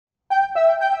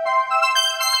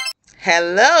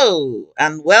Hello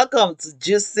and welcome to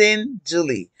Juicing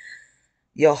Julie.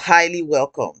 You're highly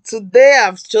welcome. Today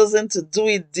I've chosen to do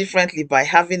it differently by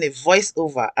having a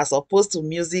voiceover as opposed to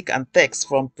music and text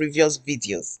from previous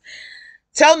videos.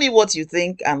 Tell me what you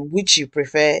think and which you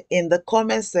prefer in the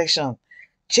comment section.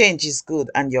 Change is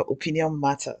good and your opinion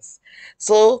matters.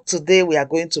 So today we are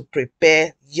going to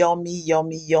prepare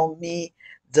yummy,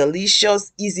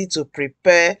 delicious, easy to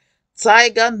prepare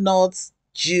tiger nuts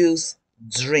juice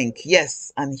drink.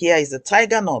 Yes, and here is the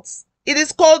tiger nuts. It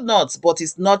is called nuts, but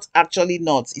it's not actually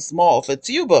nuts. It's more of a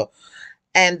tuber.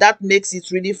 And that makes it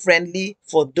really friendly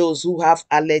for those who have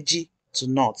allergy to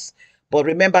nuts. But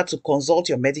remember to consult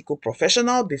your medical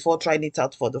professional before trying it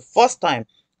out for the first time.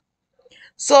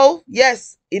 So,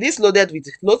 yes, it is loaded with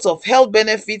lots of health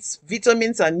benefits,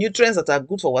 vitamins and nutrients that are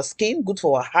good for our skin, good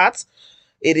for our heart.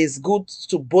 It is good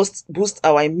to boost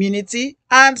our immunity.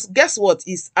 And guess what?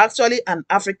 It's actually an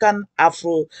African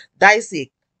Aphrodisiac.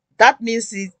 That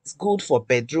means it's good for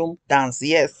bedroom dance.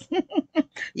 Yes.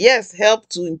 Yes, help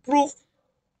to improve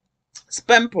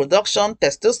sperm production,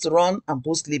 testosterone, and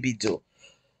boost libido.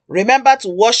 Remember to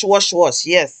wash.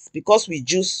 Yes, because we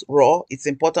juice raw, it's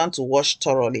important to wash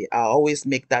thoroughly. I always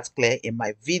make that clear in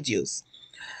my videos.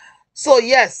 So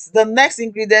yes, the next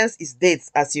ingredient is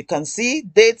dates. As you can see,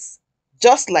 dates,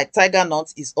 just like tiger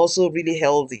nuts, is also really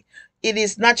healthy. It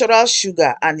is natural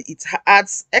sugar and it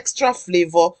adds extra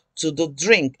flavor to the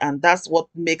drink, and that's what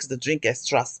makes the drink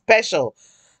extra special.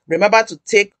 Remember to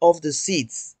take off the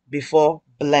seeds before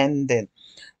blending.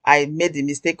 I made the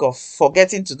mistake of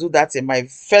forgetting to do that in my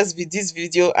this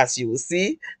video, as you will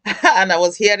see, and I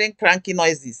was hearing cranky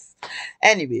noises.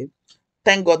 Anyway,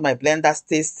 thank God my blender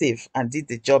stayed safe and did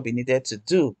the job it needed to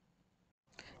do.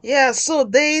 Yeah, so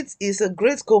dates is a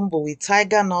great combo with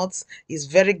tiger nuts. It's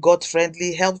very gut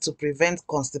friendly, helps to prevent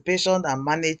constipation and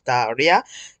manage diarrhea.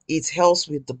 It helps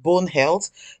with the bone health.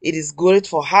 It is great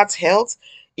for heart health.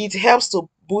 It helps to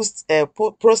boost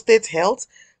prostate health.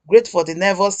 Great for the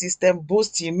nervous system,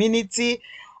 boosts immunity.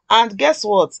 And guess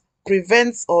what?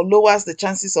 Prevents or lowers the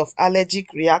chances of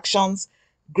allergic reactions.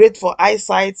 Great for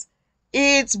eyesight.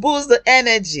 It boosts the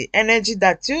energy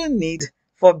that you need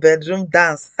for bedroom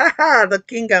dance. The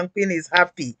king and queen is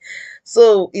happy.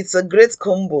 So it's a great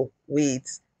combo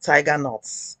with tiger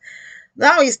nuts.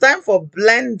 Now it's time for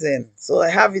blending. So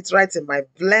I have it right in my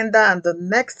blender, and the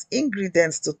next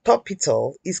ingredients to top it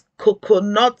all is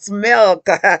coconut milk.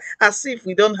 As if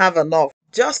we don't have enough.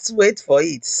 Just wait for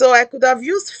it. So I could have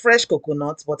used fresh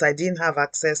coconut, but I didn't have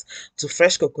access to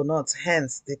fresh coconut,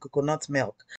 hence the coconut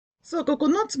milk. So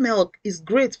coconut milk is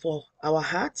great for our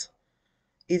heart.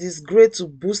 It is great to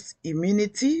boost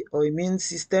immunity or immune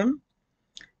system.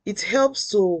 It helps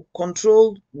to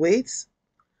control weight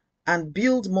and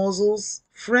build muscles,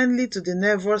 friendly to the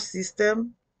nervous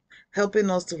system, helping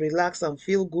us to relax and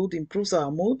feel good, improves our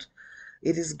mood.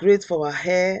 It is great for our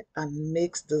hair and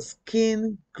makes the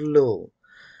skin glow.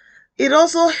 It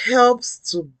also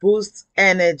helps to boost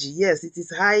energy. Yes, it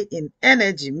is high in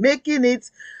energy, making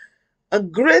it a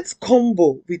great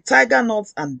combo with tiger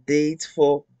nuts and dates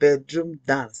for bedroom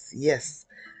dance. Yes.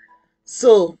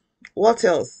 So, what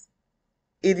else?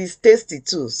 It is tasty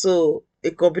too. So,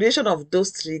 a combination of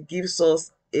those three gives us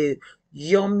a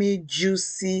yummy,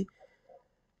 juicy,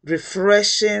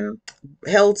 refreshing,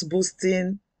 health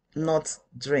boosting nut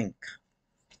drink.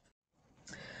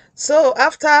 So,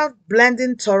 after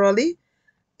blending thoroughly,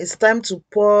 it's time to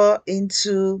pour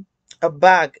into a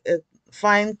bag, a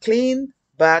fine, clean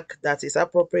bag that is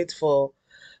appropriate for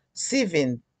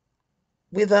sieving,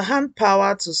 with the hand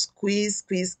power to squeeze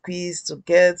to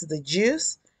get the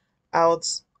juice out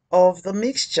of the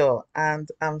mixture. And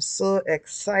I'm so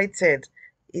excited.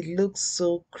 It looks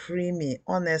so creamy,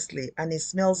 honestly, and it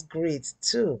smells great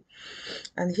too.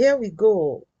 And here we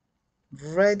go.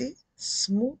 Ready?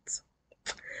 Smooth.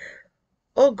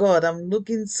 Oh God, I'm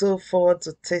looking so forward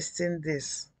to tasting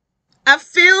this. I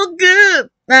feel good.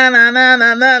 Na na na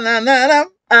na na na na na.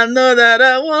 I know that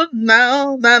I won't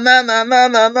now. Na na na na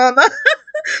na na na.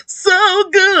 So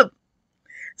good.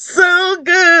 So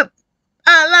good.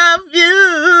 I love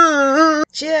you.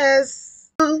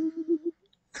 Cheers.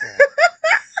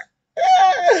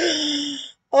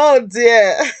 Oh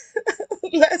dear.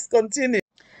 Let's continue.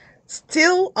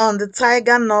 Still on the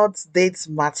tiger nuts dates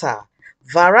matter.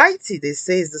 Variety, they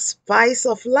say, is the spice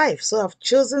of life. So I've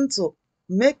chosen to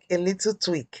make a little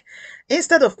tweak.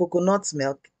 Instead of coconut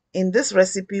milk, in this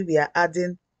recipe we are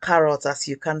adding carrot, as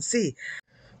you can see.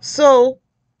 So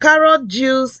carrot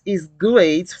juice is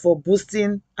great for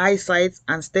boosting eyesight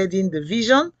and steadying the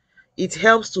vision. It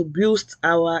helps to boost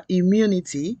our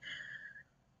immunity.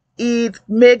 It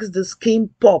makes the skin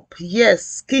pop. Yes,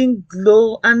 skin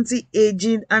glow,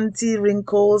 anti-aging,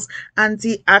 anti-wrinkles,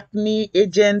 anti-acne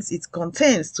agents it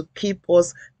contains to keep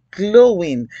us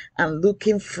glowing and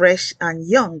looking fresh and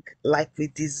young like we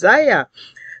desire.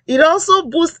 It also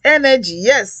boosts energy.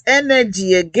 Yes,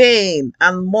 energy again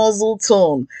and muscle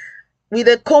tone. With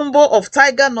a combo of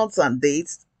tiger nuts and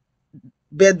dates,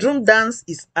 bedroom dance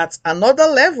is at another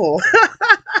level.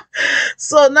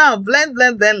 So now blend,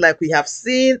 blend, blend like we have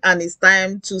seen, and it's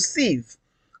time to sieve.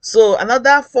 So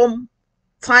another form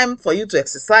time for you to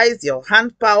exercise your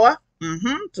hand power.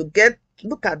 To get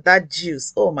look at that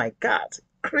juice. Oh my god.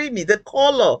 Creamy. The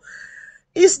color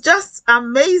is just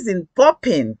amazing.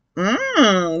 Popping.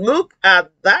 Look at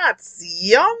that.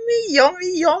 Yummy,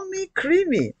 yummy, yummy,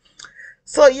 creamy.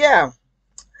 So yeah,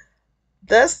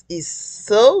 this is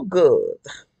so good.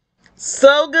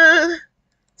 So good.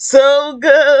 So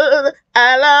good,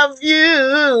 I love you.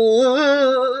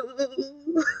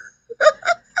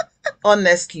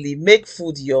 Honestly, make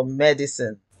food your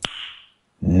medicine.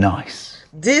 Nice.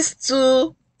 These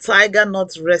two tiger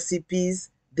nut recipes,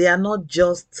 they are not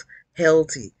just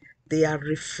healthy, they are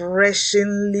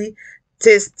refreshingly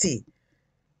tasty.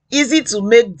 Easy to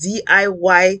make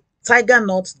DIY tiger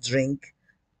nut drink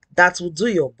that will do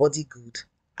your body good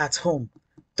at home.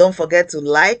 Don't forget to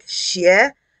like,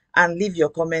 share, and leave your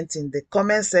comment in the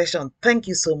comment section. Thank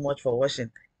you so much for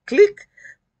watching. Click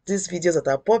these videos that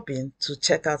are popping to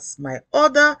check out my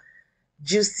other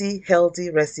juicy, healthy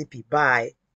recipe. Bye.